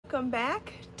welcome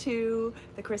back to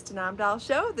the Kristin Omdahl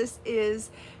Show. This is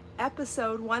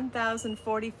episode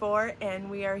 1044, and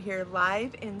we are here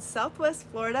live in Southwest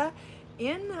Florida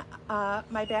in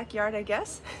my backyard, I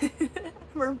guess.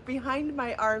 We're behind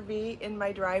my RV in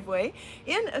my driveway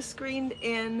in a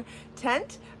screened-in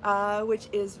tent, which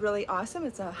is really awesome.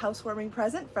 It's a housewarming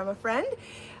present from a friend.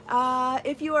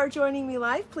 If you are joining me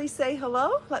live, please say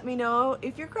hello. Let me know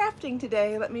if you're crafting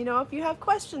today. Let me know if you have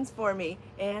questions for me.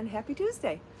 And happy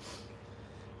Tuesday.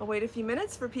 I'll wait a few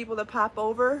minutes for people to pop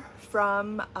over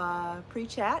from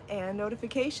pre-chat and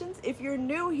notifications. If you're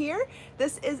new here,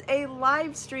 this is a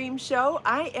live stream show.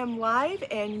 I am live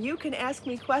and you can ask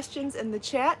me questions in the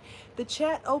chat. The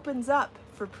chat opens up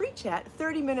for pre-chat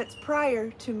 30 minutes prior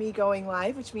to me going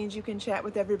live, which means you can chat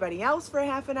with everybody else for a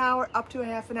half an hour, up to a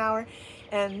half an hour,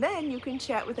 and then you can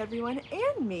chat with everyone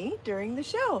and me during the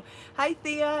show. Hi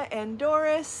Thea and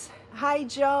Doris. Hi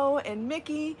Joe and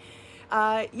Mickey.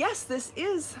 Yes, this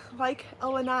is like a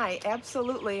lanai,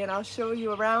 absolutely, and I'll show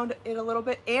you around it a little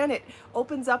bit. And it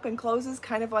opens up and closes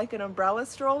kind of like an umbrella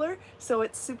stroller, so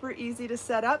it's super easy to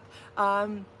set up.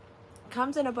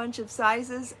 Comes in a bunch of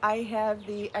sizes. I have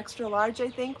the extra large, I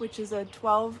think, which is a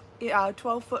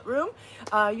 12-foot room.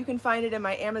 You can find it in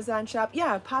my Amazon shop.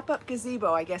 Yeah, pop-up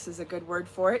gazebo, I guess is a good word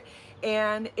for it.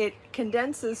 And it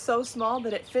condenses so small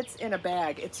that it fits in a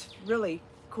bag. It's really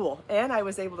cool. And I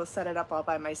was able to set it up all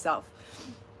by myself.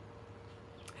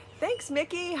 Thanks,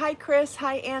 Mickey. Hi, Chris.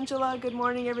 Hi, Angela. Good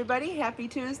morning, everybody. Happy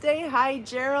Tuesday. Hi,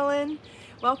 Geraldine.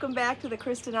 Welcome back to the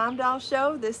Kristin Omdahl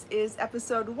Show. This is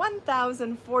episode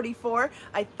 1044.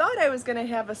 I thought I was going to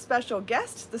have a special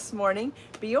guest this morning,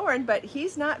 Bjorn, but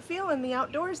he's not feeling the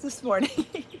outdoors this morning.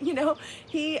 You know,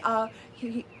 we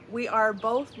are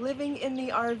both living in the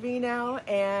RV now,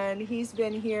 and he's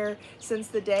been here since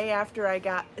the day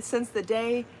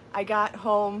I got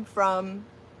home from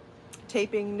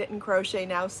taping Knit and Crochet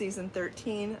Now season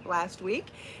 13 last week,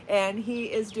 and he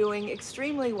is doing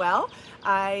extremely well.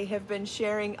 I have been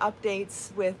sharing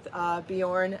updates with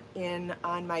Bjorn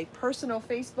on my personal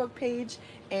Facebook page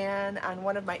and on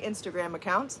one of my Instagram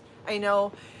accounts. I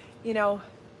know, you know,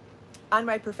 on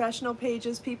my professional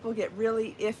pages, people get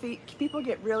really iffy. People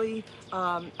get really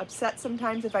upset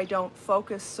sometimes if I don't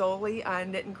focus solely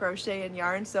on knit and crochet and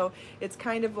yarn. So it's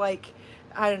kind of like,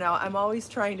 I don't know, I'm always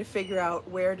trying to figure out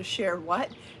where to share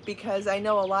what, because I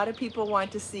know a lot of people want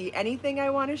to see anything I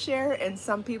want to share, and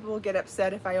some people will get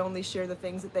upset if I only share the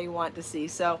things that they want to see.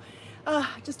 So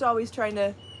just always trying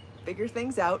to figure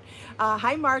things out.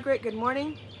 Hi, Margaret. Good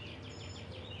morning.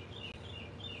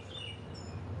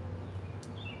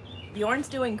 Bjorn's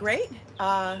doing great.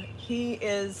 He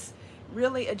is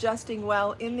really adjusting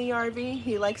well in the RV.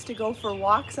 He likes to go for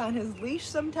walks on his leash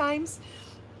sometimes.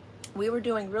 We were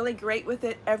doing really great with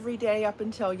it every day up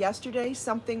until yesterday.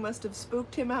 Something must have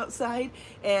spooked him outside,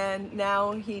 and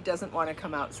now he doesn't want to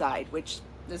come outside, which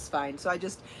is fine. So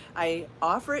I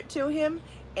offer it to him,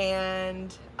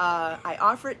 and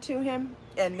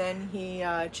then he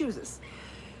chooses.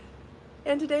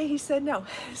 And today he said no,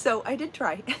 so I did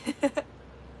try.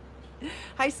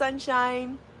 Hi,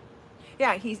 Sunshine.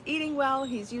 Yeah, he's eating well,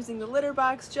 he's using the litter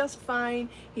box just fine,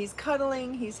 he's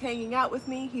cuddling, he's hanging out with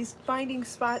me, he's finding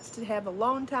spots to have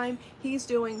alone time. He's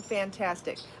doing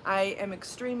fantastic. I am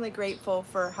extremely grateful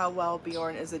for how well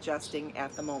Bjorn is adjusting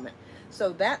at the moment.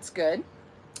 So that's good.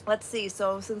 Let's see,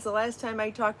 so since the last time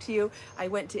I talked to you, I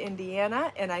went to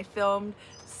Indiana and I filmed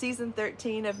season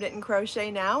 13 of Knit and Crochet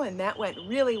Now, and that went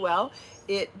really well.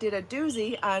 It did a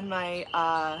doozy on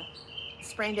my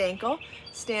sprained ankle,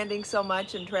 standing so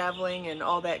much and traveling and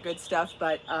all that good stuff,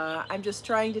 but I'm just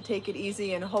trying to take it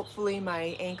easy, and hopefully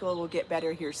my ankle will get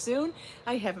better here soon.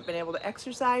 I haven't been able to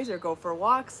exercise or go for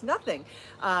walks, nothing.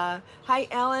 Hi,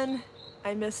 Ellen.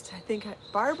 I missed, I think,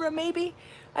 Barbara maybe?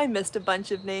 I missed a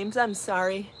bunch of names, I'm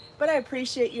sorry, but I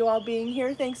appreciate you all being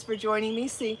here. Thanks for joining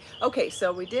me. Okay,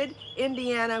 so we did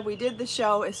Indiana, we did the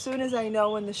show. As soon as I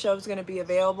know when the show is going to be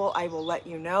available, I will let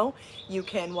you know. You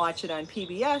can watch it on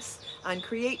PBS, on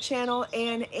Create Channel,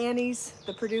 and Annie's,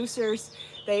 the producers.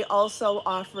 They also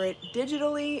offer it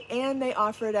digitally, and they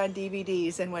offer it on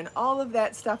DVDs. And when all of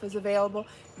that stuff is available,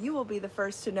 you will be the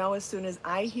first to know as soon as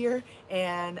I hear.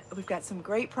 And we've got some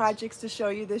great projects to show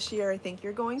you this year. I think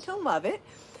you're going to love it.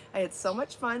 I had so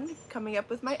much fun coming up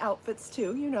with my outfits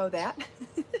too, you know that.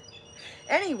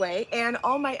 Anyway, and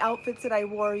all my outfits that I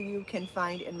wore you can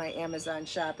find in my Amazon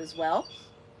shop as well.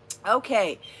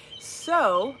 Okay,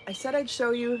 so I said I'd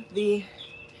show you the,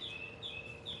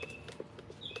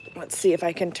 let's see if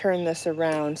I can turn this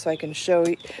around so I can show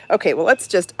you. Okay, well, let's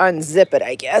just unzip it,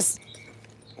 I guess.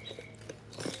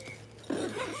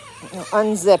 I'll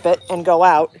unzip it and go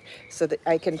out so that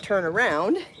I can turn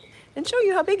around and show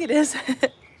you how big it is.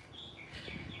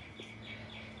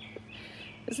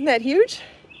 Isn't that huge?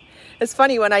 It's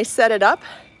funny, when I set it up,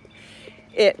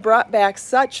 it brought back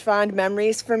such fond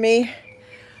memories for me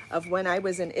of when I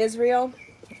was in Israel.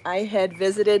 I had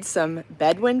visited some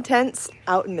Bedouin tents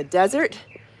out in the desert,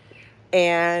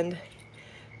 and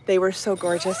they were so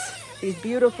gorgeous. These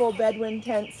beautiful Bedouin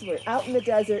tents were out in the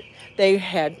desert. They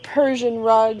had Persian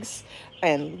rugs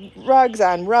and rugs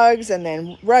on rugs, and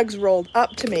then rugs rolled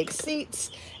up to make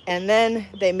seats. And then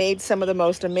they made some of the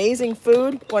most amazing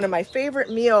food. One of my favorite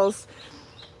meals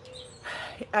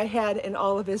I had in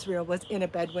all of Israel was in a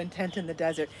Bedouin tent in the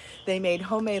desert. They made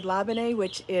homemade labneh,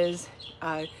 which is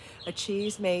a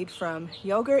cheese made from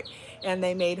yogurt, and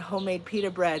they made homemade pita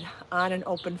bread on an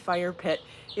open fire pit.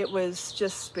 It was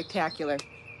just spectacular.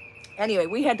 Anyway,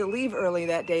 we had to leave early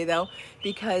that day though,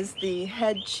 because the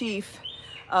head chief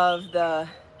of the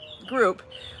group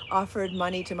offered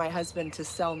money to my husband to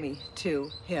sell me to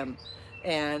him.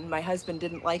 And my husband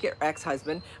didn't like it, or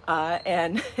ex-husband,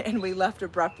 and we left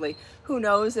abruptly. Who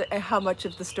knows how much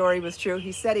of the story was true?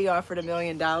 He said he offered $1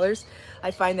 million.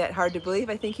 I find that hard to believe.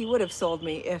 I think he would have sold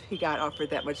me if he got offered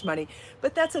that much money.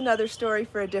 But that's another story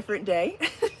for a different day.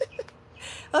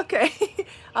 Okay,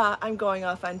 I'm going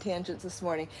off on tangents this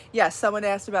morning. Yes, someone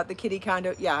asked about the kitty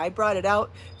condo. Yeah, I brought it out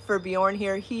for Bjorn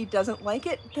here. He doesn't like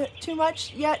it too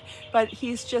much yet, but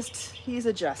he's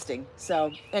adjusting.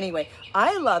 So anyway,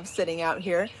 I love sitting out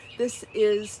here. This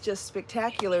is just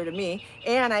spectacular to me.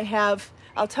 And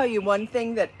I'll tell you one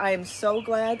thing that I am so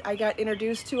glad I got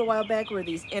introduced to a while back were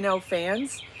these Inno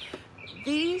fans.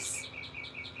 These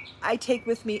I take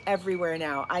with me everywhere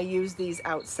now. I use these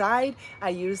outside. I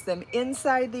use them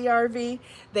inside the RV.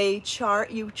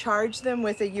 You charge them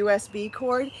with a USB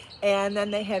cord, and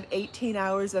then they have 18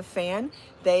 hours of fan.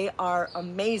 They are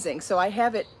amazing. So I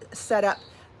have it set up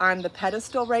on the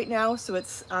pedestal right now, so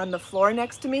it's on the floor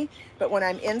next to me. But when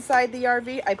I'm inside the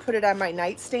RV, I put it on my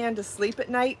nightstand to sleep at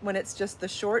night when it's just the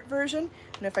short version.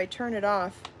 And if I turn it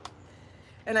off,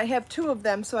 and I have 2 of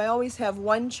them, so I always have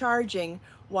one charging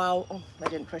while, oh, I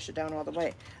didn't push it down all the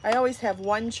way. I always have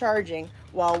one charging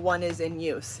while one is in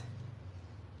use.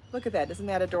 Look at that, isn't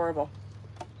that adorable?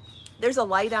 There's a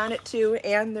light on it too,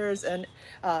 and there's a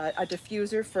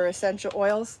diffuser for essential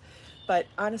oils. But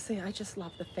honestly, I just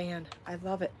love the fan. I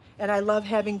love it. And I love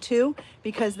having 2,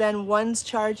 because then one's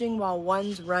charging while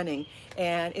one's running.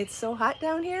 And it's so hot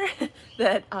down here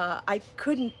that I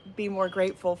couldn't be more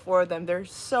grateful for them. They're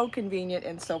so convenient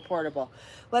and so portable.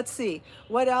 Let's see,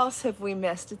 what else have we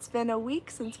missed? It's been a week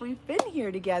since we've been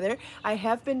here together. I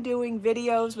have been doing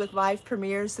videos with live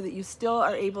premieres so that you still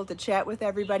are able to chat with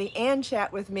everybody and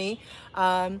chat with me.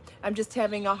 I'm just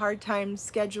having a hard time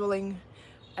scheduling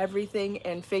everything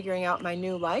and figuring out my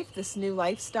new life. This new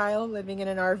lifestyle, living in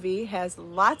an RV, has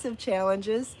lots of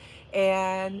challenges,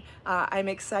 and I'm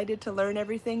excited to learn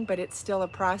everything, but it's still a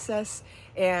process,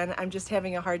 and I'm just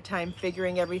having a hard time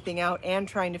figuring everything out and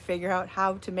trying to figure out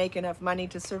how to make enough money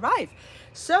to survive.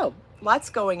 So lots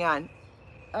going on.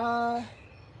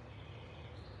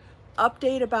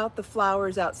 Update about the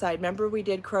flowers outside. Remember, we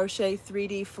did crochet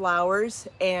 3D flowers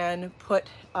and put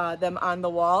them on the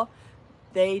wall.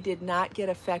 They did not get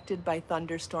affected by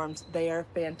thunderstorms. They are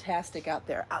fantastic out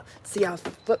there. See, I'll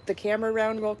flip the camera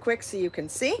around real quick so you can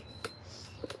see.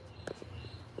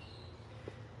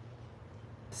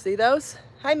 See those?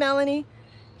 Hi, Melanie.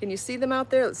 Can you see them out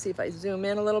there? Let's see if I zoom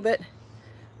in a little bit.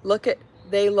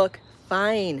 They look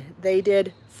fine. They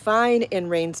did fine in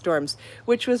rainstorms,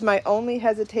 which was my only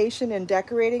hesitation in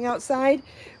decorating outside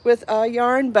with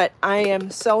yarn, but I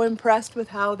am so impressed with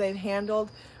how they've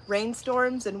handled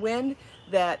rainstorms and wind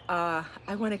that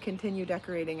I want to continue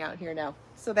decorating out here now.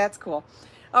 So that's cool.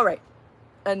 All right,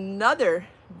 another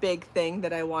big thing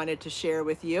that I wanted to share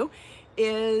with you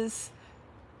is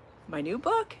my new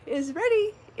book is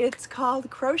ready. It's called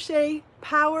Crochet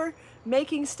Power,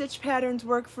 Making Stitch Patterns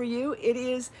Work for You. It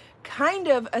is kind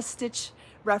of a stitch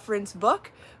reference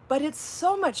book, but it's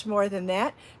so much more than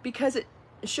that, because it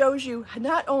shows you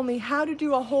not only how to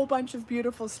do a whole bunch of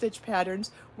beautiful stitch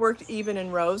patterns worked even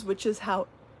in rows, which is how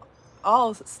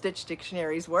all stitch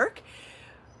dictionaries work,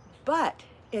 but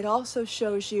it also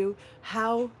shows you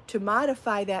how to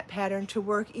modify that pattern to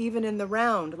work even in the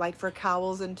round, like for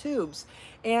cowls and tubes,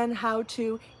 and how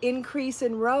to increase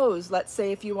in rows, let's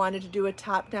say if you wanted to do a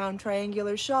top-down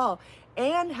triangular shawl,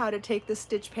 and how to take the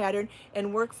stitch pattern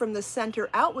and work from the center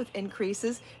out with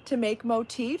increases to make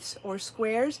motifs or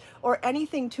squares or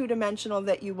anything two-dimensional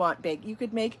that you want big. You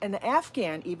could make an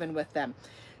Afghan even with them.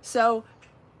 So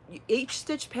Each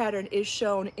stitch pattern is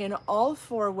shown in all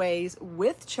 4 ways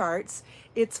with charts.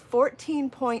 It's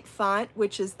 14-point font,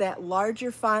 which is that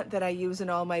larger font that I use in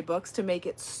all my books to make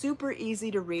it super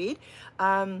easy to read.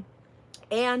 And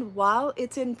while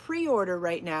it's in pre-order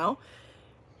right now,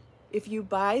 if you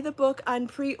buy the book on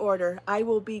pre-order, I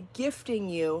will be gifting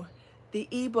you the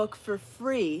ebook for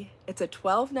free. It's a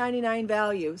 $12.99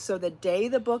 value. So the day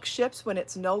the book ships, when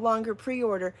it's no longer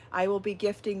pre-order, I will be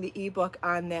gifting the ebook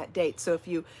on that date. So if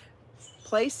you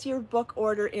place your book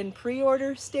order in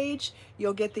pre-order stage,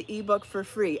 you'll get the ebook for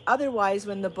free. Otherwise,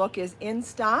 when the book is in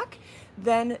stock,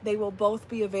 then they will both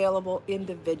be available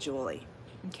individually.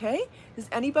 Okay? Does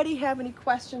anybody have any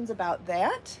questions about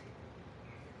that?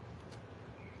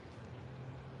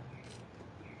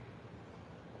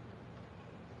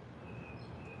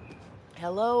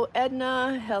 Hello,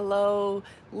 Edna. Hello,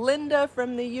 Linda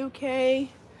from the UK.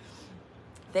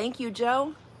 Thank you,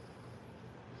 Joe.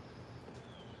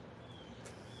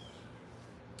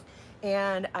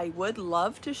 And I would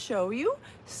love to show you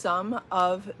some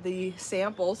of the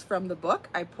samples from the book.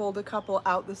 I pulled a couple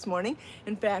out this morning.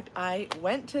 In fact, I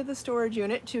went to the storage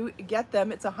unit to get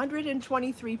them. It's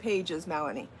 123 pages,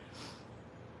 Melanie.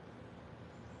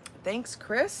 Thanks,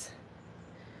 Chris.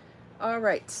 All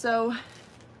right, so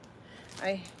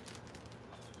I'm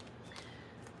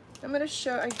going to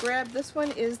show, I grabbed, this one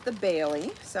is the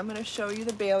Bailey, so I'm going to show you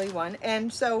the Bailey one.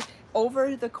 And so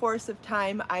over the course of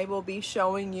time, I will be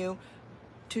showing you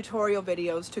tutorial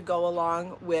videos to go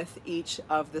along with each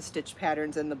of the stitch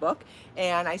patterns in the book.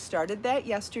 And I started that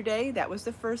yesterday. That was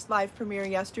the first live premiere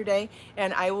yesterday.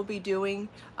 And I will be doing,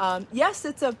 yes,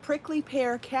 it's a prickly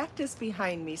pear cactus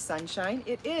behind me, Sunshine.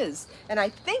 It is. And I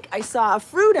think I saw a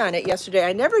fruit on it yesterday.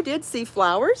 I never did see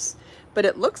flowers, but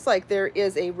it looks like there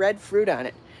is a red fruit on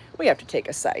it. We have to take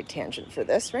a side tangent for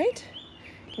this, right?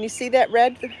 Can you see that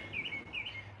red?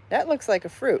 That looks like a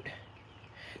fruit.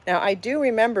 Now, I do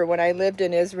remember when I lived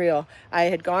in Israel, I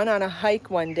had gone on a hike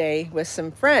one day with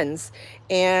some friends,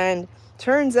 and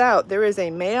turns out there is a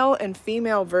male and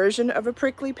female version of a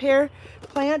prickly pear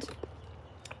plant,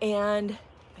 and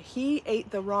he ate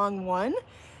the wrong one,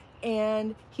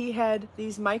 and he had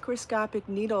these microscopic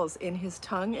needles in his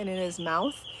tongue and in his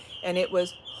mouth, and it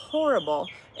was horrible,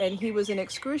 and he was in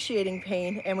excruciating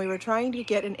pain, and we were trying to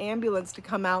get an ambulance to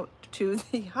come out to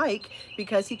the hike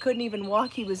because he couldn't even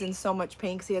walk. He was in so much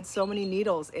pain because he had so many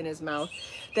needles in his mouth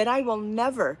that I will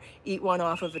never eat one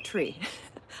off of a tree.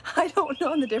 I don't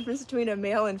know the difference between a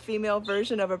male and female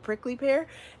version of a prickly pear,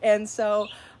 and so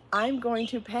I'm going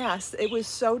to pass. It was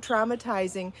so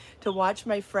traumatizing to watch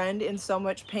my friend in so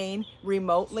much pain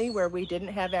remotely where we didn't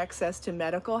have access to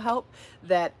medical help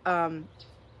that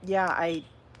yeah,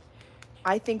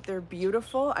 I think they're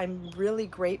beautiful. I'm really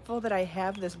grateful that I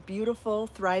have this beautiful,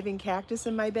 thriving cactus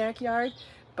in my backyard,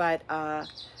 but I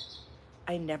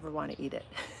never want to eat it.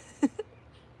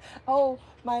 Oh,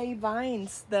 my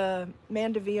vines, the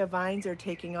Mandevilla vines are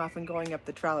taking off and going up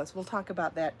the trellis. We'll talk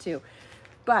about that too.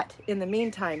 But in the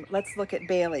meantime, let's look at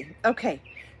Bailey. Okay,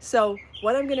 so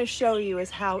what I'm going to show you is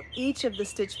how each of the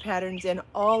stitch patterns in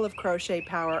all of Crochet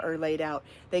Power are laid out.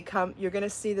 You're going to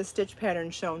see the stitch pattern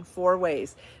shown 4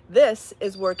 ways. This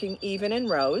is working even in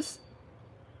rows,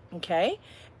 okay?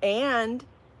 And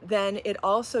then it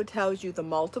also tells you the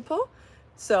multiple.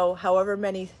 So however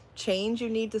many chains you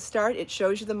need to start, it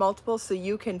shows you the multiple so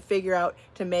you can figure out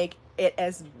to make it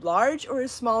as large or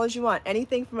as small as you want.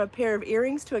 Anything from a pair of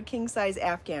earrings to a king-size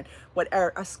Afghan,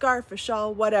 whatever, a scarf, a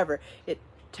shawl, whatever. It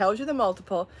tells you the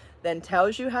multiple, then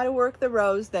tells you how to work the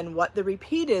rows, then what the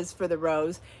repeat is for the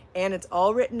rows, and it's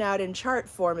all written out in chart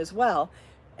form as well.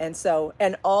 And so,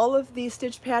 and all of these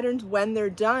stitch patterns, when they're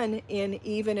done in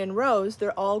even in rows,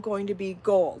 they're all going to be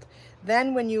gold.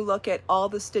 Then when you look at all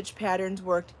the stitch patterns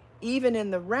worked even in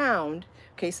the round,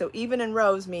 okay, so even in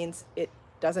rows means it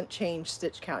doesn't change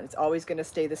stitch count. It's always going to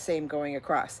stay the same going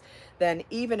across. Then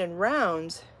even in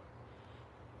rounds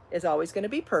is always going to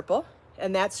be purple,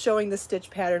 and that's showing the stitch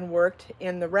pattern worked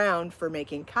in the round for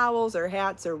making cowls or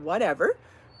hats or whatever,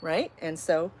 right? And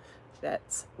so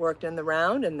that's worked in the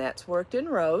round and that's worked in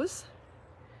rows.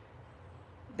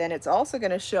 Then it's also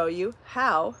going to show you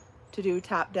how to do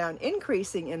top-down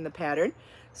increasing in the pattern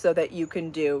so that you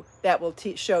can do, that will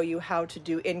show you how to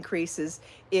do increases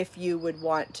if you would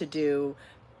want to do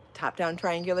top-down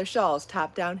triangular shawls,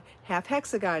 top-down half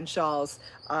hexagon shawls,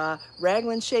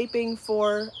 raglan shaping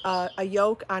for a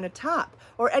yoke on a top,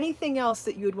 or anything else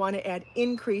that you would want to add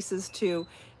increases to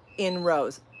in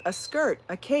rows. A skirt,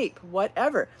 a cape,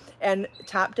 whatever. And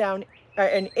top-down,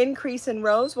 an increase in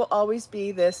rows will always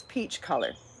be this peach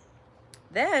color.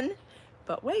 Then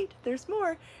But wait, there's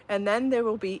more. And then there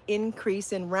will be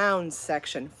increase in rounds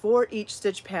section for each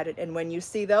stitch pattern. And when you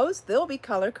see those, they'll be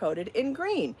color coded in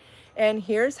green. And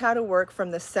here's how to work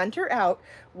from the center out,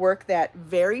 work that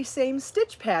very same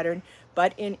stitch pattern,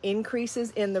 but in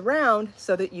increases in the round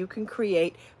so that you can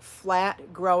create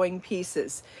flat growing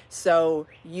pieces. So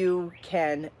you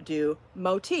can do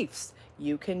motifs.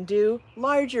 You can do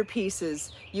larger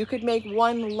pieces. You could make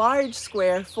one large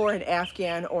square for an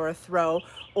afghan or a throw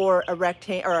or a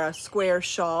rectangle or a square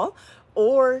shawl,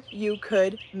 or you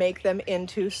could make them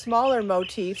into smaller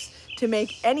motifs to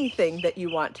make anything that you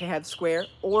want to have square,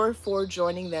 or for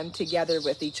joining them together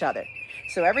with each other.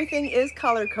 So everything is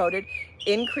color coded.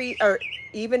 Increase or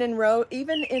even in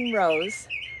rows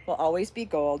will always be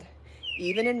gold.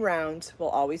 Even in rounds will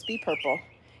always be purple.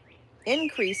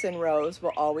 Increase in rows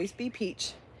will always be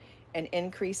peach, and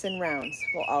increase in rounds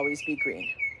will always be green.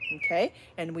 Okay,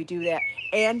 and we do that,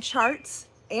 and charts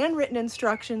and written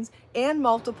instructions and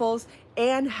multiples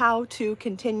and how to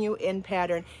continue in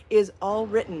pattern is all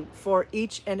written for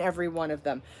each and every one of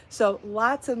them. So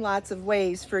lots and lots of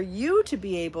ways for you to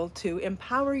be able to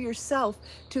empower yourself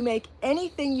to make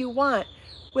anything you want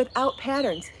without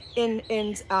patterns. And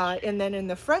then in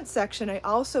the front section, I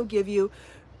also give you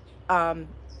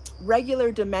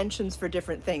regular dimensions for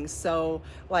different things. So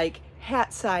like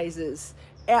hat sizes,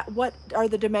 what are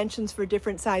the dimensions for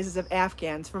different sizes of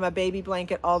afghans, from a baby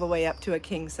blanket all the way up to a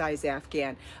king size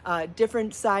afghan.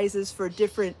 Different sizes for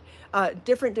different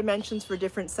dimensions for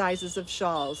different sizes of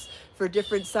shawls, for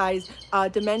different size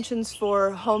dimensions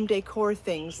for home decor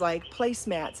things like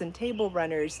placemats and table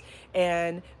runners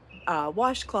and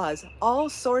washcloths, all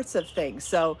sorts of things.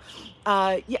 So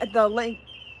yeah, the link,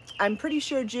 I'm pretty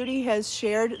sure Judy has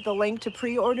shared the link to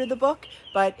pre-order the book,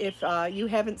 but if you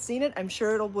haven't seen it, I'm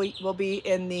sure will be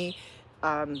in the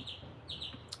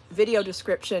video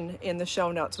description in the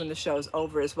show notes when the show's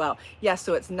over as well. Yes,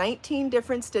 so it's 19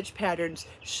 different stitch patterns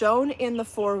shown in the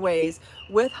 4 ways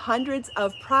with hundreds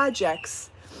of projects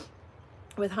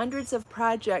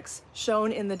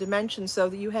shown in the dimensions, so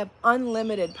that you have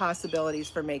unlimited possibilities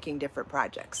for making different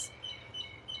projects.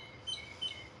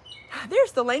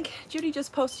 There's the link. Judy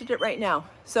just posted it right now.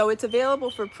 So it's available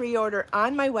for pre-order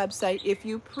on my website. If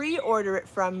you pre-order it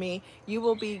from me, you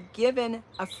will be given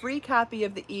a free copy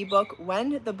of the ebook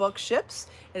when the book ships.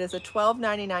 It is a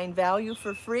 $12.99 value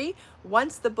for free.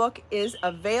 Once the book is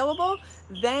available,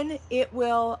 then it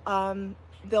will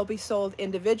they'll be sold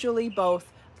individually,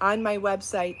 both on my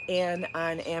website and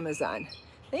on Amazon.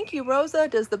 Thank you, Rosa.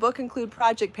 Does the book include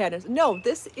project patterns? No,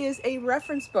 this is a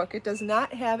reference book. It does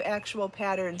not have actual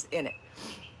patterns in it.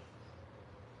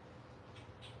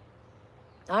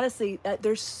 Honestly,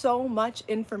 there's so much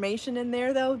information in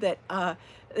there, though, that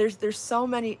there's so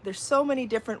many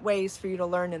different ways for you to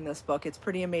learn in this book. It's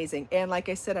pretty amazing. And like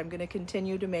I said, I'm going to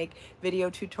continue to make video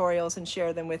tutorials and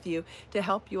share them with you to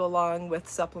help you along with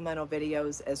supplemental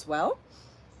videos as well.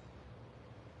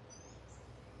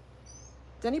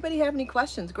 Does anybody have any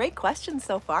questions? Great questions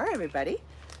so far, everybody.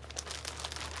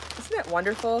 Isn't it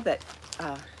wonderful that,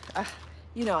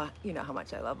 you know how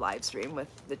much I love live stream with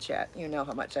the chat. You know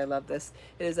how much I love this.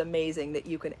 It is amazing that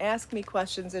you can ask me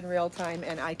questions in real time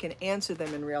and I can answer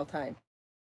them in real time.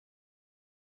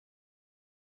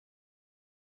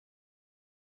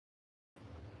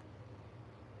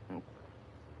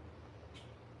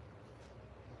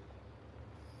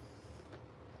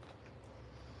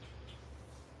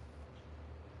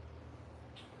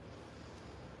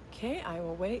 Okay, I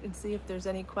will wait and see if there's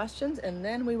any questions, and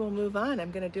then we will move on.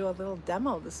 I'm going to do a little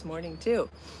demo this morning too.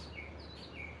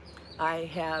 I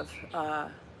have,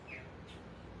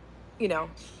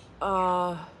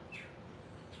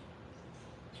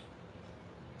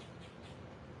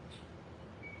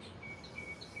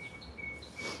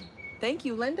 thank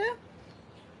you, Linda.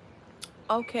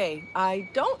 Okay, I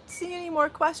don't see any more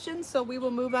questions, so we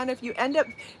will move on. If you end up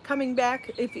coming back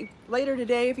later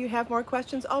today, if you have more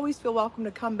questions, always feel welcome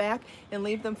to come back and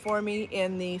leave them for me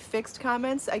in the fixed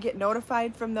comments. I get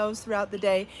notified from those throughout the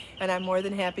day, and I'm more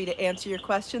than happy to answer your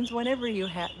questions whenever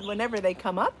they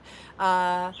come up.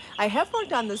 I have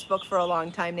worked on this book for a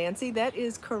long time, Nancy. That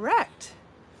is correct.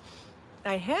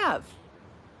 I have.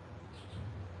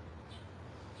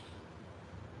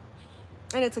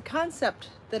 And it's a concept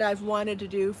that I've wanted to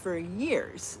do for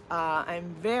years.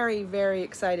 I'm very, very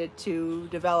excited to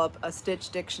develop a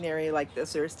stitch dictionary like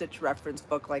this, or a stitch reference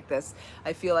book like this.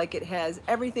 I feel like it has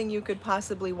everything you could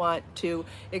possibly want to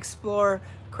explore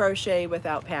crochet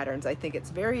without patterns. I think it's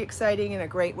very exciting and a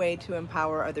great way to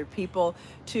empower other people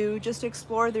to just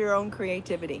explore their own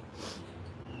creativity.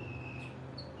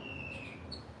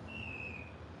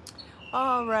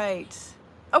 All right.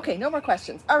 Okay, no more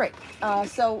questions. All right.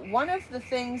 So one of the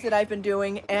things that I've been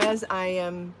doing as I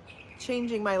am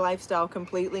changing my lifestyle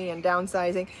completely and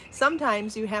downsizing,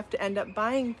 sometimes you have to end up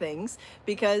buying things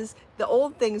because the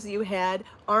old things you had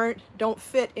don't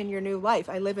fit in your new life.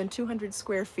 I live in 200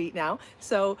 square feet now,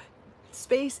 so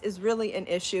space is really an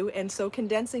issue, and so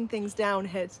condensing things down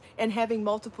and having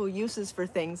multiple uses for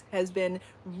things has been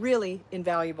really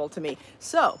invaluable to me.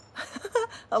 So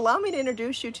allow me to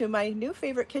introduce you to my new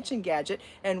favorite kitchen gadget,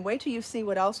 and wait till you see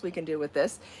what else we can do with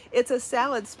this. It's a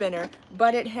salad spinner,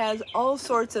 but it has all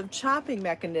sorts of chopping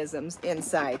mechanisms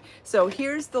inside. So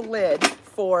here's the lid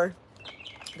for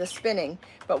the spinning,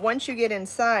 but once you get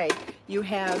inside, you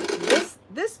have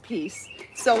this piece.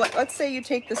 So let's say you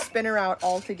take the spinner out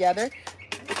altogether.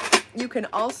 You can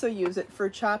also use it for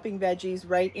chopping veggies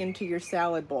right into your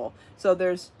salad bowl. So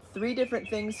there's 3 different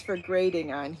things for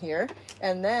grating on here,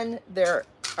 and then there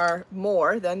are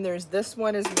more. Then there's this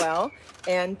one as well,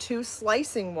 and 2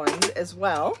 slicing ones as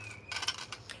well.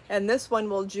 And this one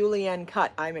will julienne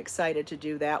cut. I'm excited to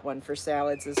do that one for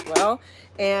salads as well.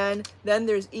 And then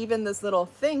there's even this little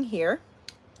thing here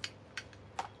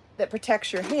that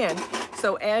protects your hand.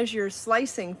 So as you're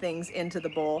slicing things into the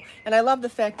bowl, and I love the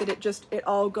fact that it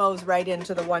all goes right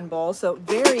into the one bowl. So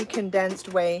very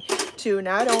condensed way to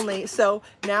not only, so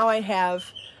now I have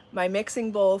my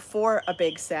mixing bowl for a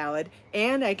big salad,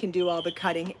 and I can do all the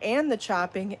cutting and the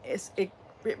chopping. It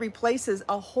replaces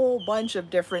a whole bunch of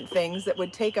different things that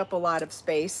would take up a lot of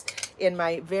space in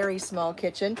my very small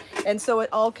kitchen. And so it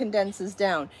all condenses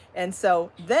down. And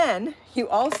so then you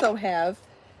also have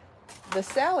the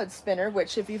salad spinner,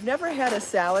 which if you've never had a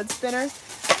salad spinner,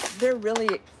 they're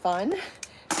really fun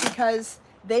because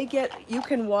you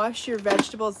can wash your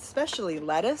vegetables, especially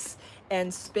lettuce,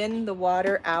 and spin the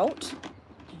water out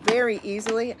very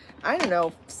easily. I don't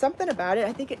know, something about it.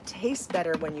 I think it tastes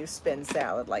better when you spin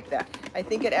salad like that. I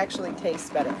think it actually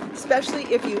tastes better, especially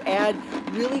if you add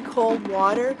really cold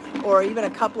water or even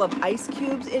a couple of ice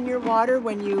cubes in your water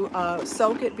when you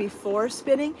soak it before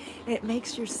spinning. It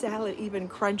makes your salad even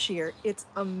crunchier. It's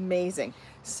amazing.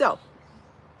 So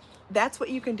that's what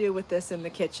you can do with this in the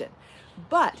kitchen.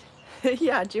 But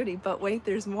yeah, Judy, but wait,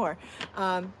 there's more.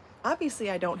 Obviously,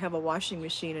 I don't have a washing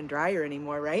machine and dryer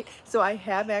anymore, right? So I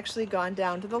have actually gone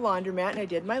down to the laundromat, and I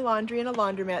did my laundry in a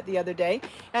laundromat the other day,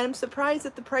 and I'm surprised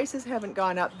that the prices haven't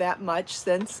gone up that much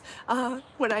since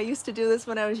when I used to do this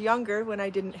when I was younger, when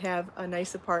I didn't have a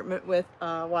nice apartment with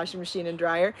a washing machine and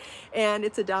dryer. And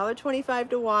it's $1.25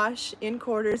 to wash in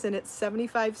quarters, and it's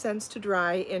 75 cents to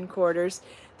dry in quarters.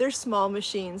 They're small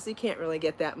machines. You can't really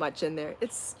get that much in there.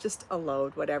 It's just a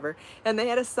load, whatever. And they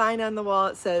had a sign on the wall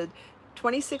that said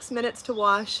 26 minutes to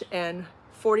wash and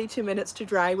 42 minutes to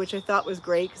dry, which I thought was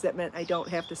great because that meant I don't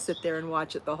have to sit there and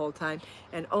watch it the whole time.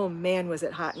 And oh man, was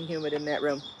it hot and humid in that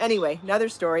room. Anyway, another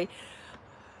story.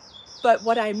 But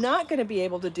what I'm not going to be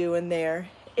able to do in there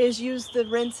is use the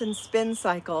rinse and spin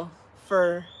cycle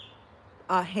for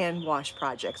hand wash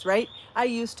projects, right? I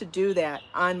used to do that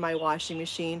on my washing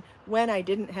machine when I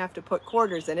didn't have to put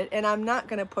quarters in it, and I'm not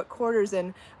going to put quarters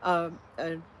in a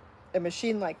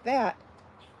machine like that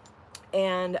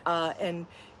and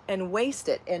waste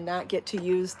it and not get to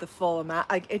use the full amount.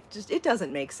 It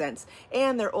doesn't make sense.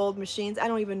 And they're old machines. I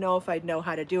don't even know if I'd know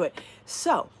how to do it.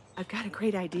 So I've got a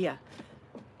great idea.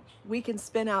 We can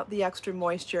spin out the extra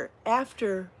moisture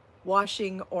after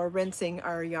washing or rinsing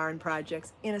our yarn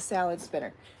projects in a salad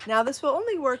spinner. Now this will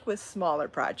only work with smaller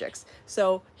projects.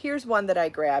 So here's one that I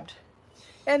grabbed.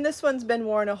 And this one's been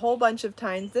worn a whole bunch of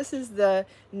times. This is the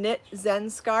knit Zen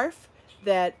scarf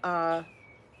that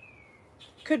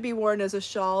could be worn as a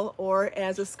shawl or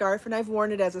as a scarf, and I've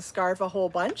worn it as a scarf a whole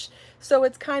bunch. So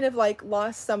it's kind of like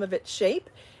lost some of its shape,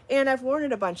 and I've worn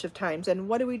it a bunch of times. And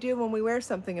what do we do when we wear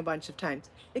something a bunch of times?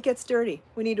 It gets dirty.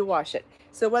 We need to wash it.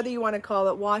 So whether you want to call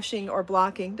it washing or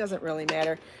blocking, doesn't really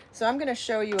matter. So I'm going to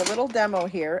show you a little demo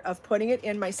here of putting it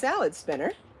in my salad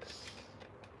spinner.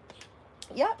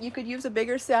 Yeah, you could use a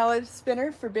bigger salad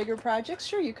spinner for bigger projects.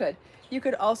 Sure, you could. You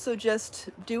could also just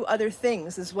do other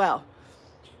things as well.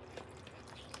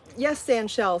 Yes,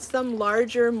 Sandshell, some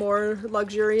larger, more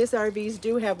luxurious RVs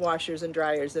do have washers and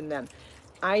dryers in them.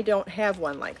 I don't have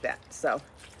one like that. So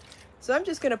I'm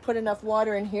just going to put enough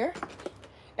water in here.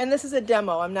 And this is a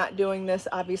demo. I'm not doing this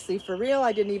obviously for real.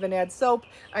 I didn't even add soap.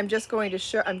 I'm just going to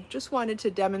show, I just wanted to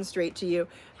demonstrate to you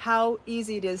how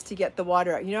easy it is to get the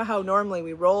water out. You know how normally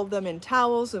we roll them in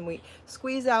towels and we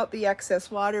squeeze out the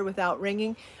excess water without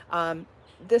wringing?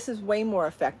 This is way more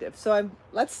effective. So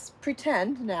let's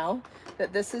pretend now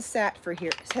that this is sat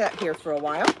here for a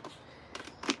while.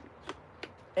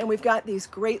 And we've got these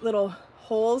great little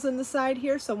holes in the side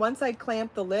here. So once I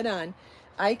clamp the lid on,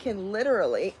 I can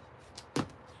literally,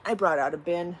 I brought out a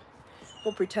bin.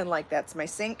 We'll pretend like that's my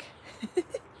sink.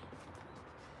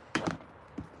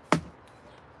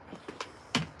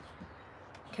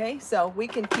 Okay, so we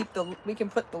can put the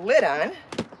lid on.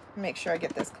 Make sure I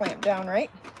get this clamped down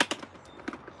right.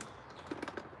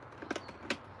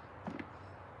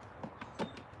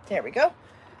 There we go.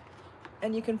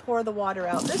 And you can pour the water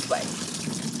out this way.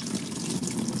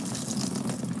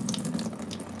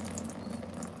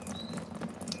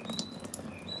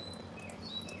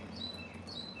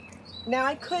 Now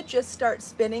I could just start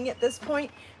spinning at this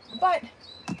point, but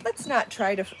let's not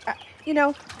try to, you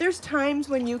know, there's times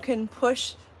when you can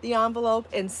push the envelope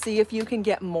and see if you can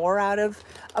get more out of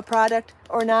a product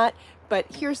or not. But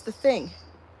here's the thing.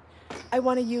 I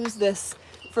want to use this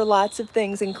for lots of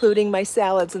things, including my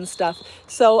salads and stuff.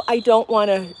 So I don't want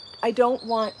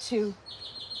to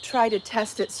try to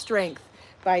test its strength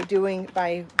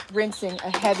by rinsing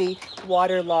a heavy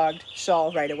waterlogged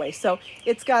shawl right away. So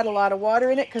it's got a lot of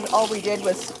water in it because all we did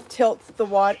was tilt the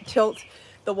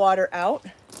water out.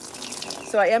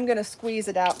 So I am going to squeeze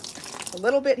it out a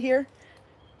little bit here.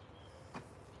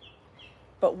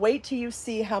 But wait till you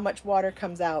see how much water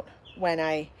comes out when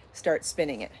I start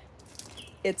spinning it.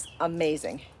 It's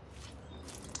amazing.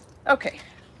 Okay.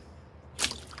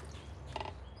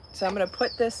 So I'm going to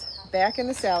put this back in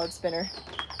the salad spinner.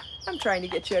 I'm trying to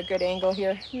get you a good angle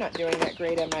here. I'm not doing that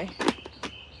great, am I?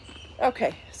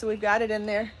 Okay, so we've got it in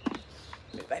there.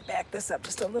 If I back this up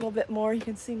just a little bit more, you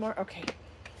can see more. Okay.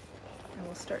 And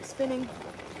we'll start spinning.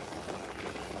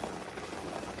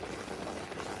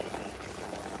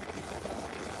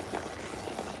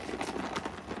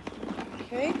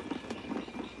 Okay.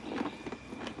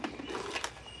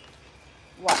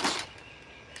 Watch.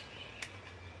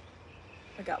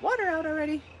 I got water out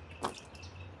already.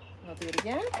 I'll do it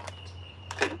again.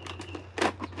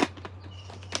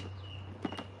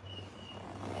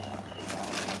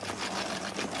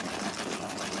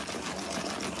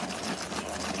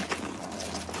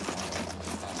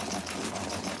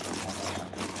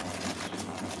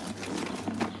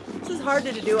 This is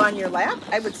harder to do on your lap.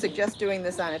 I would suggest doing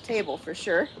this on a table for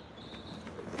sure.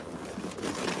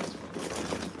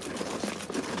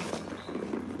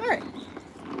 All right,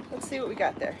 let's see what we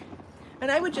got there.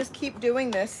 And I would just keep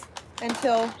doing this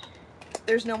until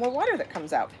there's no more water that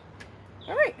comes out.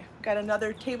 All right, got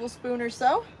another tablespoon or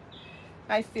so.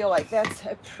 I feel like that's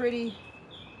a pretty,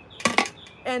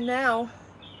 and now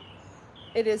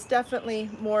it is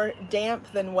definitely more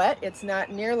damp than wet. It's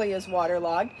not nearly as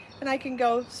waterlogged, and I can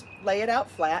go lay it out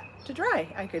flat to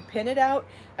dry. I could pin it out,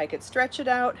 I could stretch it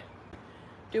out,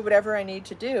 do whatever I need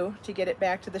to do to get it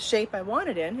back to the shape I want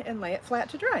it in and lay it flat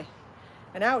to dry.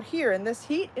 And out here in this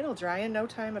heat, it'll dry in no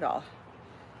time at all.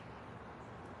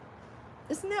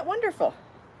 Isn't that wonderful?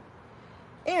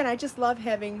 And I just love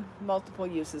having multiple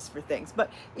uses for things. But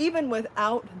even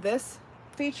without this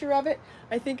feature of it,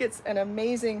 I think it's an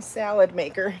amazing salad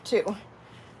maker too.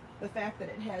 The fact that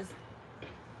it has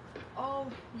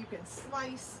all, you can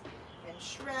slice and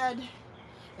shred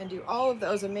and do all of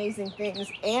those amazing things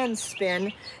and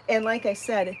spin. And like I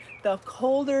said, the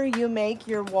colder you make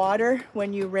your water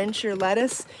when you rinse your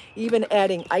lettuce, even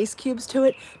adding ice cubes to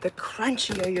it, the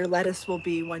crunchier your lettuce will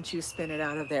be once you spin it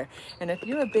out of there. And if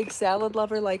you're a big salad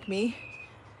lover like me,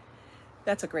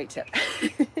 that's a great tip.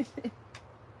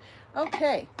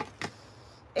 Okay.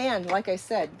 And like I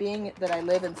said, being that I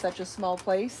live in such a small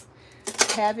place,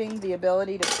 having the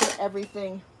ability to put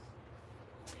everything,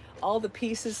 all the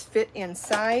pieces fit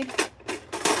inside.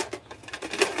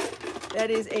 That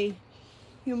is a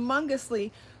humongously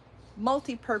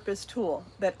multi-purpose tool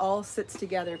that all sits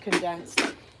together condensed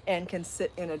and can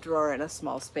sit in a drawer in a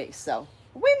small space. So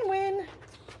win-win.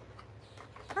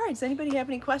 All right, does anybody have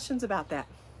any questions about that?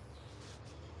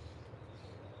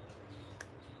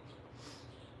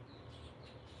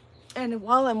 And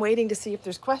while I'm waiting to see if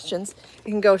there's questions, I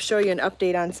can go show you an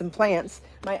update on some plants.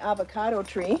 My avocado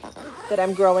tree that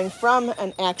I'm growing from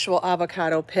an actual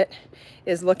avocado pit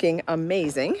is looking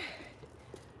amazing.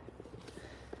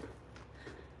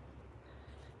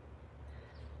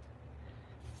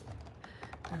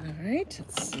 All right,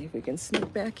 let's see if we can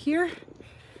sneak back here.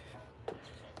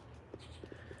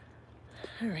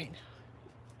 All right.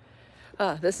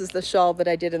 This is the shawl that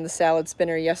I did in the salad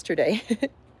spinner yesterday.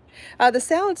 The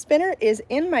salad spinner is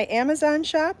in my Amazon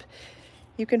shop.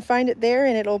 You can find it there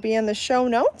and it'll be in the show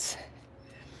notes.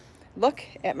 Look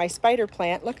at my spider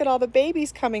plant. Look at all the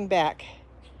babies coming back.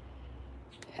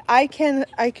 I can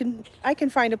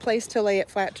find a place to lay it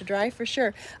flat to dry for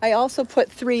sure. I also put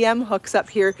 3M hooks up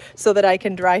here so that I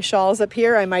can dry shawls up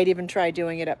here. I might even try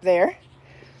doing it up there.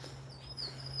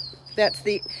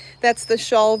 That's the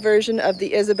shawl version of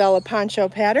the Isabella poncho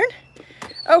pattern.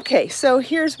 Okay, so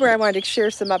here's where I wanted to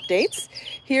share some updates.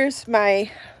 Here's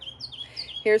my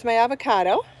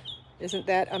avocado. Isn't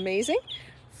that amazing?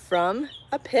 From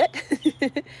a pit.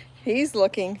 He's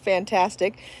looking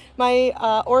fantastic.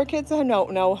 My orchids, I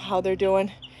don't know how they're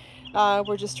doing.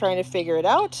 We're just trying to figure it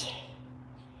out.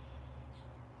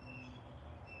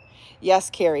 Yes,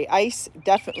 Carrie, ice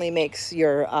definitely makes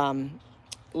your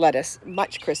lettuce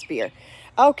much crispier.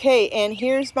 Okay, and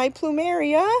here's my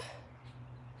plumeria.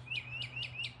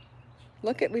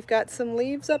 Look at, we've got some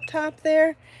leaves up top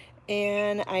there,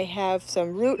 and I have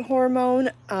some root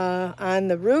hormone on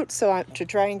the roots, so I'm to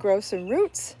try and grow some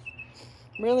roots.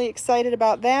 I'm really excited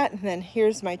about that. And then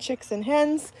here's my chicks and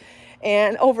hens.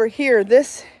 And over here,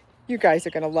 this, you guys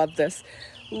are gonna love this.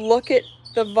 Look at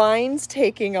the vines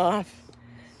taking off.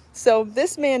 So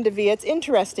this mandevilla, it's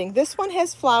interesting. This one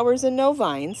has flowers and no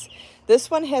vines. This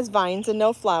one has vines and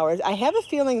no flowers. I have a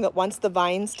feeling that once the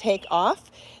vines take off,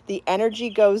 the energy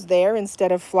goes there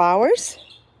instead of flowers.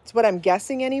 It's what I'm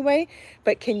guessing anyway.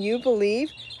 But can you believe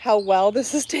how well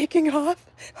this is taking off?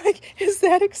 Like, is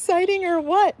that exciting or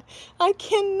what? I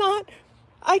cannot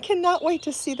wait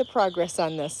to see the progress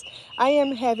on this. I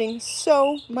am having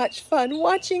so much fun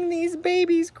watching these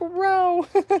babies grow.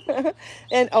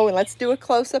 And oh, and let's do a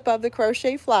close-up of the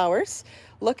crochet flowers.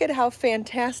 Look at how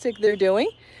fantastic they're doing.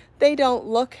 They don't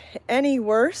look any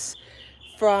worse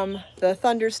from the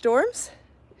thunderstorms.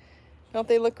 Don't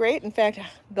they look great? In fact,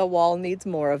 the wall needs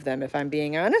more of them, if I'm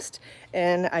being honest.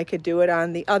 And I could do it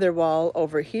on the other wall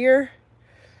over here.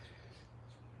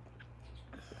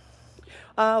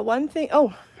 One thing,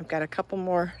 oh, I've got a couple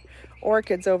more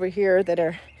orchids over here that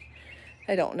are,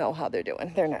 I don't know how they're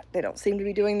doing. They don't seem to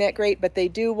be doing that great, but they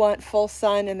do want full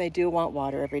sun and they do want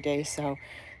water every day. So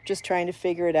just trying to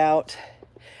figure it out.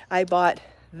 I bought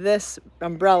this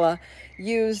umbrella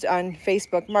used on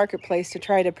Facebook Marketplace to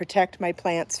try to protect my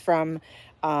plants from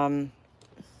the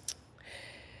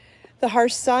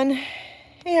harsh sun,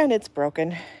 and it's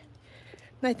broken.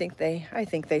 I think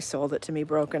they sold it to me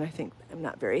broken. I'm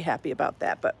not very happy about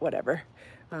that, but whatever.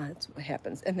 That's what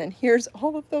happens. And then here's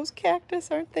all of those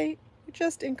cactus. Aren't they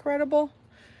just incredible?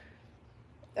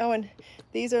 Oh, and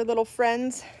these are little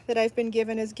friends that I've been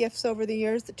given as gifts over the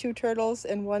years, the 2 turtles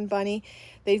and 1 bunny.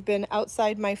 They've been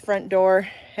outside my front door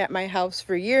at my house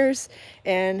for years,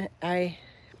 and I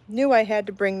knew I had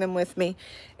to bring them with me.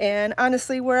 And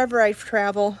honestly, wherever I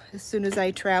travel, as soon as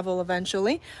I travel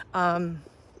eventually,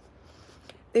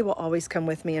 they will always come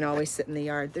with me and always sit in the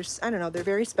yard. I don't know, they're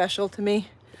very special to me.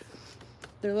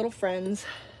 They're little friends.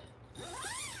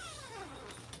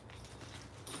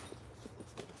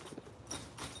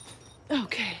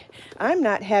 Okay, I'm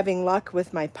not having luck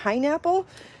with my pineapple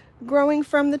growing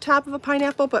from the top of a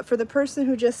pineapple, but for the person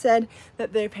who just said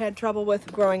that they've had trouble with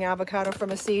growing avocado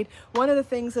from a seed, one of the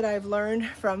things that I've learned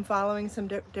from following some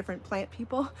different plant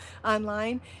people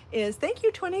online is, thank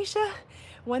you, Twanisha.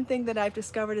 One thing that I've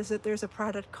discovered is that there's a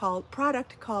product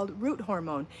called root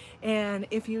hormone, and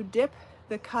if you dip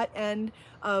the cut end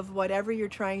of whatever you're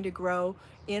trying to grow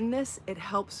in this, it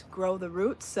helps grow the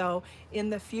roots. So in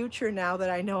the future, now that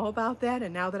I know about that,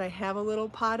 and now that I have a little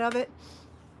pot of it,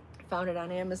 I found it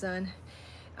on Amazon,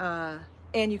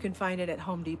 and you can find it at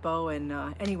Home Depot and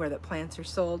anywhere that plants are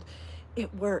sold.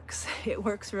 It works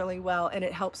really well, and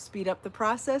it helps speed up the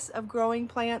process of growing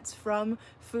plants from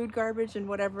food garbage and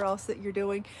whatever else that you're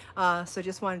doing. So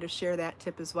just wanted to share that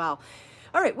tip as well.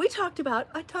 All right, we talked about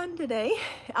a ton today.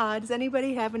 Does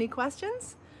anybody have any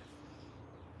questions?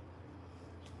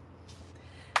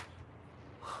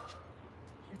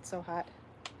 It's so hot.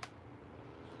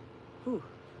 Ooh.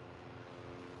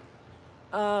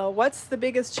 What's the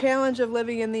biggest challenge of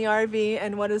living in the RV,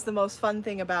 and what is the most fun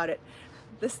thing about it?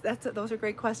 Those are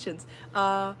great questions.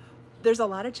 There's a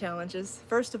lot of challenges.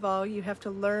 First of all, you have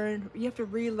to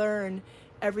relearn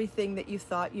everything that you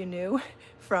thought you knew,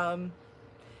 from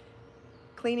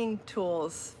cleaning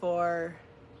tools for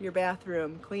your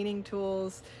bathroom, cleaning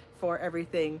tools for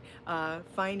everything,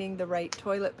 finding the right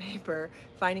toilet paper,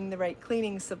 finding the right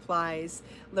cleaning supplies,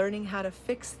 learning how to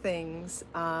fix things.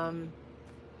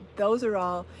 Those are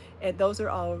all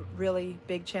really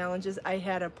big challenges. I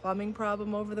had a plumbing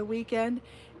problem over the weekend,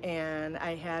 and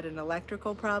I had an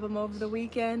electrical problem over the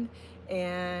weekend,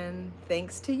 and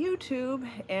thanks to YouTube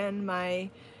and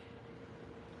my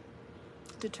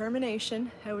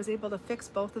determination, I was able to fix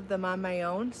both of them on my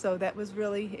own. So that was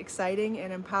really exciting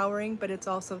and empowering, but it's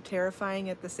also terrifying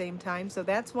at the same time. So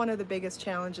that's one of the biggest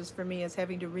challenges for me, is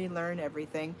having to relearn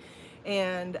everything.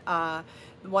 And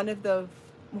one of the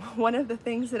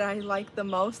things that I like the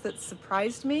most that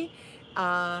surprised me,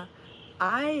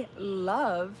 I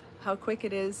love how quick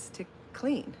it is to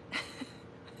clean.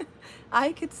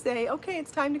 I could say, okay,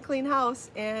 it's time to clean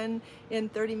house, and in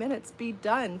 30 minutes be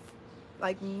done,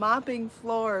 like mopping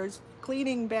floors,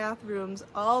 cleaning bathrooms,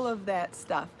 all of that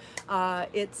stuff.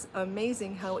 It's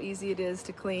amazing how easy it is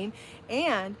to clean.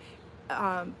 And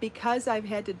because I've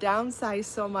had to downsize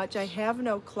so much, I have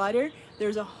no clutter.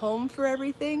 There's a home for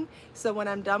everything. So when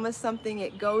I'm done with something,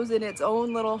 it goes in its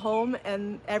own little home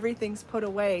and everything's put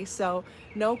away. So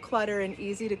no clutter and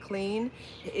easy to clean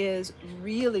is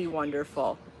really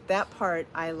wonderful. That part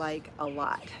I like a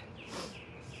lot.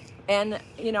 And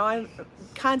you know, I'm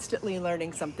constantly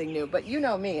learning something new, but you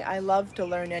know me, I love to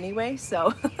learn anyway,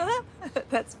 so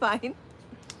that's fine.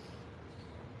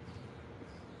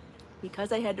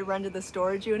 Because I had to run to the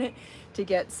storage unit to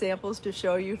get samples to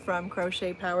show you from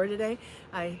Crochet Power today,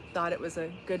 I thought it was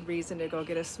a good reason to go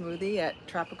get a smoothie at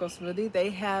Tropical Smoothie. They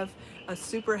have a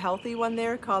super healthy one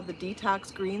there called the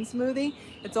Detox Green Smoothie.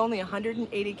 It's only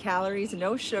 180 calories,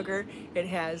 no sugar. It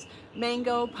has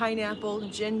mango, pineapple,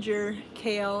 ginger,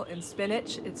 kale, and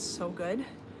spinach. It's so good.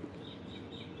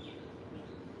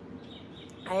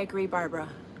 I agree, Barbara.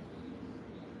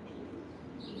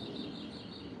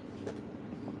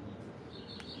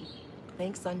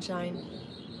 Thanks, Sunshine.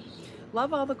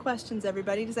 Love all the questions,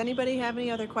 everybody. Does anybody have any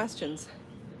other questions?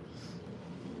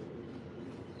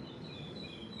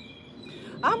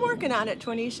 I'm working on it,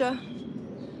 Twanisha.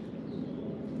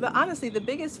 But honestly, the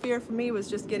biggest fear for me was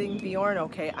just getting Bjorn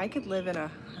okay. I could live anywhere.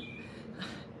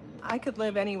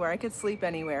 I could sleep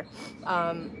anywhere.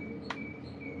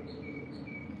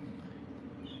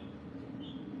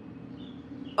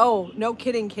 Oh, no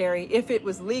kidding, Carrie. If it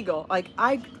was legal, like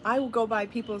I will go by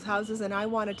people's houses and I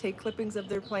want to take clippings of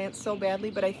their plants so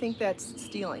badly, but I think that's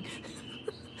stealing.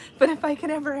 But if I could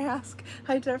ever ask,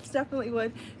 I definitely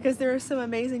would, because there are some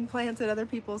amazing plants at other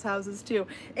people's houses too.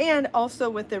 And also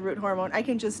with the root hormone, I'm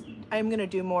going to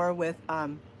do more with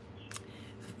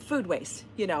food waste,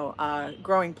 you know,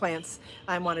 growing plants.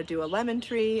 I want to do a lemon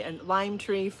tree and lime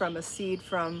tree from a seed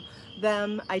from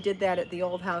them. I did that at the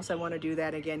old house. I want to do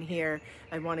that again here.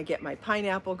 I want to get my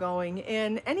pineapple going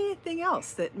and anything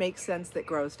else that makes sense that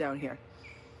grows down here.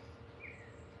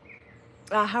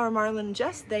 How are Marlon and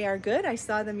Jess? They are good. I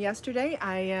saw them yesterday.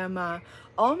 I am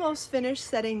almost finished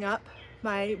setting up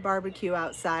my barbecue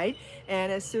outside,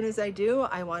 and as soon as I do,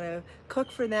 I want to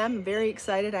cook for them. I'm very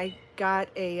excited. I got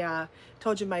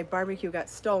told you my barbecue got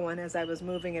stolen as I was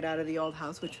moving it out of the old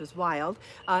house, which was wild.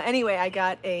 Anyway, I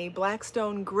got a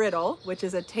Blackstone griddle, which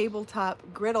is a tabletop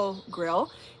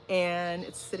grill, and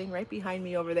it's sitting right behind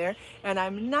me over there. And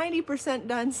I'm 90%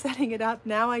 done setting it up.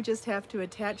 Now I just have to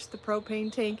attach the propane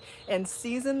tank and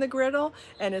season the griddle.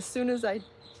 And as soon as I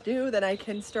do, then I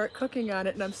can start cooking on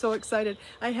it. And I'm so excited.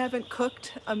 I haven't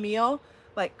cooked a meal,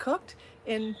 like cooked,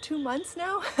 in 2 months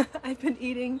now. I've been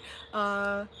eating,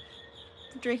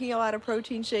 drinking a lot of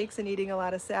protein shakes and eating a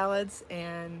lot of salads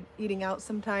and eating out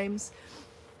sometimes.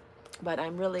 But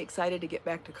I'm really excited to get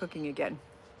back to cooking again.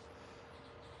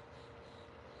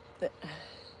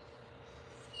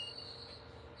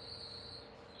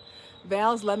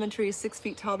 Val's lemon tree is 6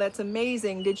 feet tall. That's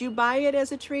amazing. Did you buy it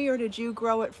as a tree or did you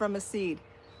grow it from a seed?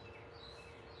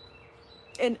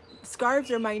 And scarves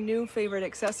are my new favorite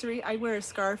accessory. I wear a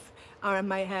scarf on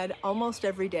my head almost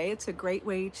every day. It's a great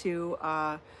way to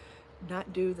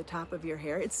not do the top of your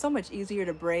hair. It's so much easier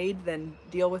to braid than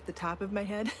deal with the top of my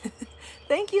head.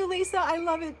 Thank you, Lisa. I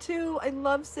love it too. I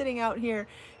love sitting out here.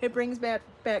 It brings back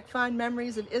fond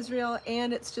memories of Israel,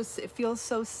 and it feels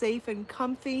so safe and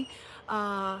comfy.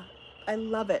 I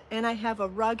love it. And I have a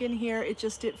rug in here. It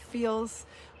feels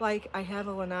like I have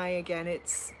a lanai again.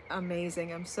 It's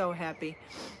amazing. I'm so happy.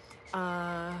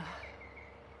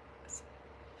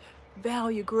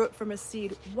 Val, you grew it from a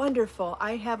seed. Wonderful.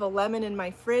 I have a lemon in my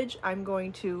fridge. I'm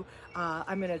gonna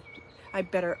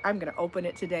open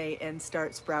it today and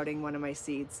start sprouting one of my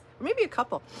seeds, or maybe a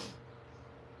couple.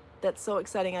 That's so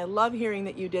exciting. I love hearing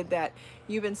that you did that.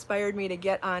 You've inspired me to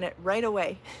get on it right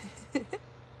away.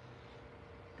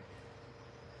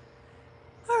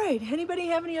 All right, anybody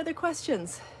have any other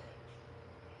questions?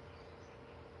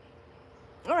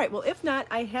 All right, well, if not,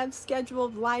 I have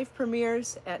scheduled live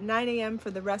premieres at 9 a.m.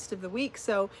 for the rest of the week,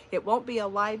 so it won't be a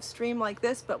live stream like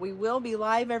this, but we will be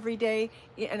live every day,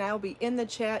 and I'll be in the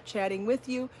chat chatting with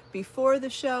you before the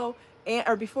show,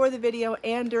 or before the video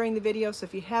and during the video. So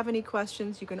if you have any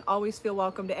questions, you can always feel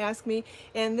welcome to ask me.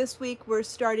 And this week we're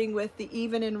starting with the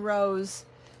even in rows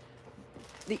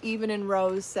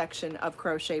section of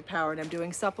Crochet Power, and I'm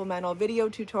doing supplemental video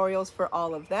tutorials for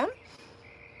all of them.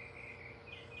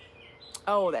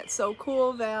 Oh, that's so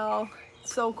cool, Val.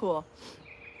 So cool.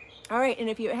 All right, and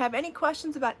if you have any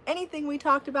questions about anything we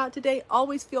talked about today,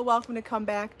 always feel welcome to come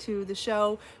back to the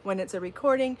show when it's a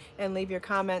recording and leave your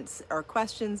comments or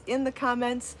questions in the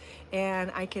comments,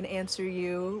 and I can answer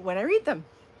you when I read them.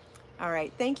 All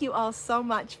right, thank you all so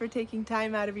much for taking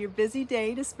time out of your busy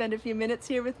day to spend a few minutes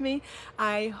here with me.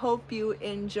 I hope you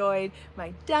enjoyed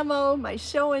my demo, my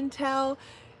show and tell,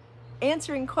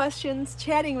 answering questions,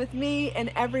 chatting with me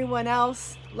and everyone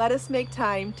else. Let us make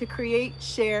time to create,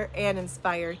 share, and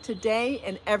inspire today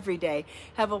and every day.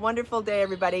 Have a wonderful day,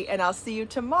 everybody, and I'll see you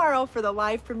tomorrow for the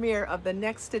live premiere of the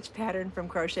next stitch pattern from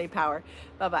Crochet Power.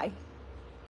 Bye-bye.